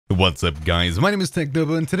What's up guys, my name is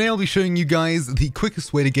Technobo and today I'll be showing you guys the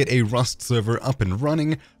quickest way to get a Rust server up and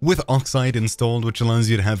running with Oxide installed, which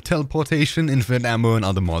allows you to have teleportation, infinite ammo and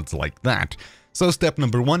other mods like that. So step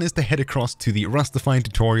number one is to head across to the Rustified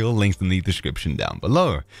tutorial linked in the description down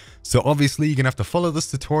below. So obviously you're gonna have to follow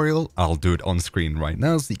this tutorial. I'll do it on screen right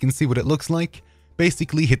now so you can see what it looks like.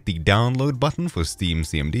 Basically hit the download button for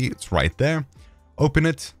steamcmd, it's right there. Open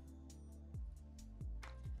it.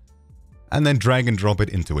 And then drag and drop it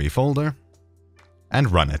into a folder and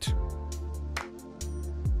run it.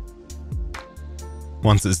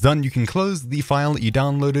 Once it's done, you can close the file you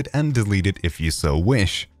downloaded and delete it if you so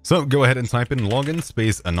wish. So go ahead and type in login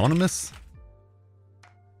space anonymous.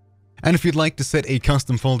 And if you'd like to set a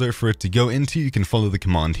custom folder for it to go into, you can follow the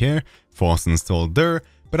command here, force install dir,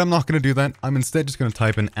 but I'm not going to do that. I'm instead just going to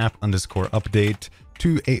type in app_update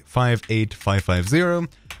 2858550.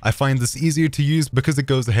 I find this easier to use because it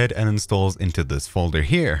goes ahead and installs into this folder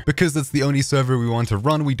here. Because it's the only server we want to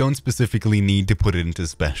run, we don't specifically need to put it into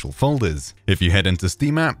special folders. If you head into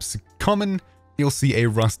Steam Apps, Common, you'll see a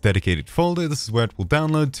Rust dedicated folder. This is where it will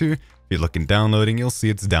download to. If you look in downloading, you'll see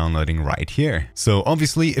it's downloading right here. So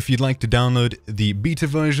obviously, if you'd like to download the beta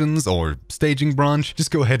versions or staging branch, just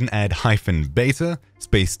go ahead and add -beta,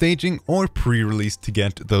 space staging, or pre-release to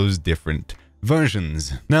get those different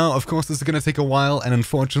versions. Now, of course, this is going to take a while, and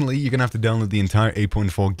unfortunately, you're going to have to download the entire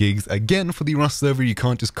 8.4 gigs again for the Rust server. You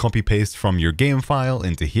can't just copy paste from your game file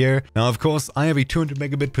into here. Now, of course, I have a 200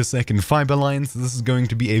 megabit per second fiber line, so this is going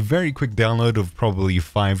to be a very quick download of probably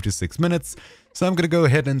 5 to 6 minutes. So I'm going to go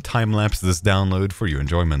ahead and time-lapse this download for your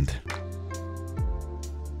enjoyment.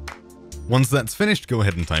 Once that's finished, go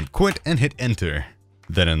ahead and type quit and hit enter.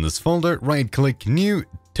 Then in this folder, right-click new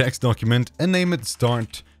text document and name it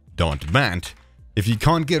start.bat. If you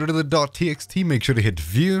can't get rid of the .txt, make sure to hit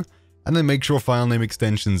view, and then make sure file name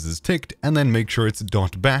extensions is ticked, and then make sure it's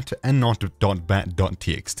 .bat and not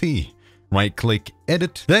 .bat.txt. Right-click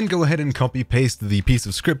edit, then go ahead and copy-paste the piece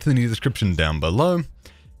of script in the description down below.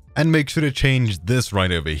 And make sure to change this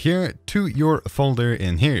right over here to your folder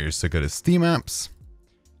in here. So go to Steam Apps,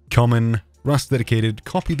 Common, Rust Dedicated,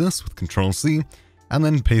 copy this with Ctrl+C, and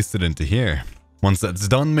then paste it into here. Once that's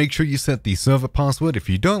done, make sure you set the server password. If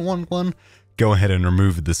you don't want one, go ahead and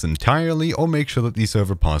remove this entirely, or make sure that the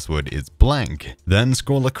server password is blank. Then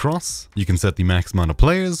scroll across, you can set the max amount of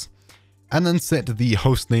players, and then set the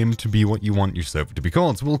host name to be what you want your server to be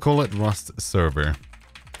called. So we'll call it Rust Server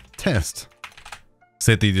Test.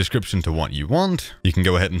 Set the description to what you want. You can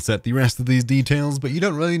go ahead and set the rest of these details, but you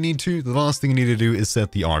don't really need to. The last thing you need to do is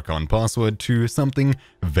set the Archon password to something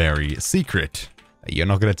very secret that you're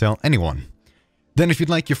not going to tell anyone. Then if you'd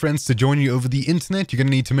like your friends to join you over the internet, you're going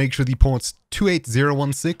to need to make sure the ports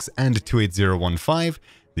 28016 and 28015,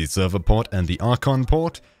 the server port and the Archon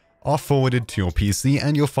port, are forwarded to your PC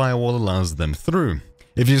and your firewall allows them through.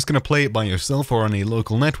 If you're just going to play it by yourself or on a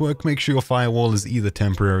local network, make sure your firewall is either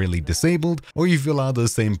temporarily disabled or you've allowed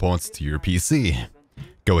those same ports to your PC.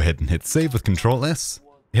 Go ahead and hit save with Ctrl+S,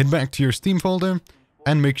 head back to your Steam folder,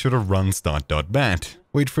 and make sure to run start.bat.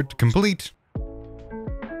 Wait for it to complete.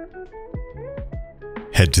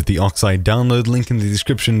 Head to the Oxide download link in the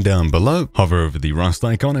description down below, hover over the Rust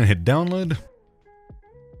icon and hit download.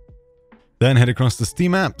 Then head across to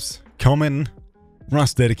Steam Apps, Common,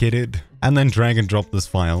 Rust Dedicated, and then drag and drop this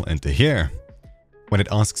file into here. When it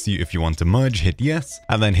asks you if you want to merge, hit yes,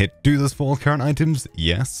 and then hit do this for all current items,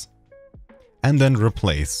 yes, and then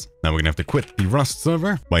replace. Now we're gonna have to quit the Rust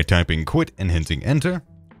server by typing quit and hitting enter.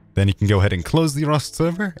 Then you can go ahead and close the Rust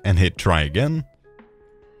server and hit try again.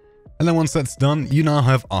 And then once that's done, you now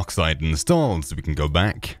have Oxide installed, so we can go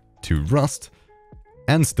back to Rust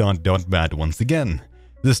and start.bat once again.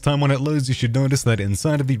 This time when it loads, you should notice that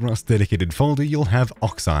inside of the Rust dedicated folder, you'll have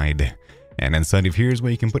Oxide. And inside of here is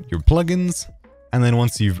where you can put your plugins. And then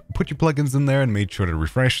once you've put your plugins in there and made sure to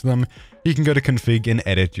refresh them, you can go to config and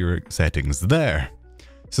edit your settings there.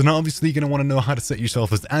 So now obviously you're going to want to know how to set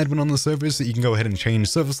yourself as admin on the server, so you can go ahead and change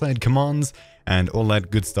server-side commands and all that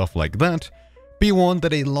good stuff like that. Be warned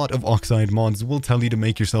that a lot of Oxide mods will tell you to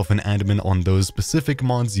make yourself an admin on those specific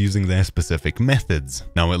mods using their specific methods.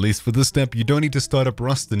 Now, at least for this step, you don't need to start up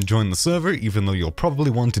Rust and join the server, even though you'll probably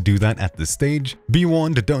want to do that at this stage. Be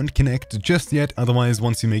warned, don't connect just yet, otherwise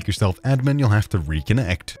once you make yourself admin, you'll have to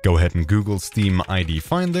reconnect. Go ahead and Google Steam ID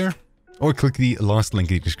Finder, or click the last link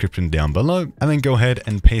in the description down below, and then go ahead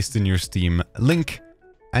and paste in your Steam link,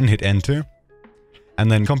 and hit enter,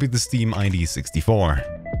 and then copy the Steam ID 64.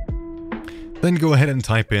 Then go ahead and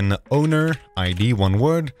type in owner ID, one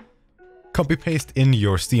word, copy paste in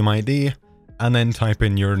your Steam ID, and then type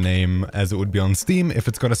in your name as it would be on Steam. If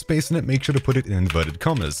it's got a space in it, make sure to put it in inverted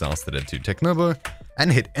commas. I'll set it to Technobo,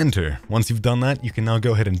 and hit enter. Once you've done that, you can now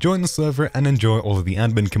go ahead and join the server and enjoy all of the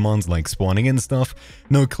admin commands like spawning in stuff,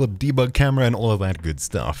 no clip debug camera, and all of that good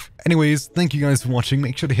stuff. Anyways, thank you guys for watching.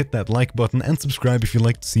 Make sure to hit that like button and subscribe if you'd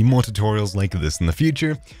like to see more tutorials like this in the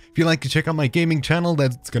future. If you'd like to check out my gaming channel,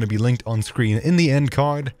 that's going to be linked on screen in the end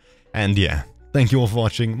card. And yeah, thank you all for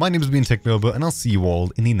watching. My name has been Technobo, and I'll see you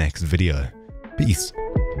all in the next video. Peace.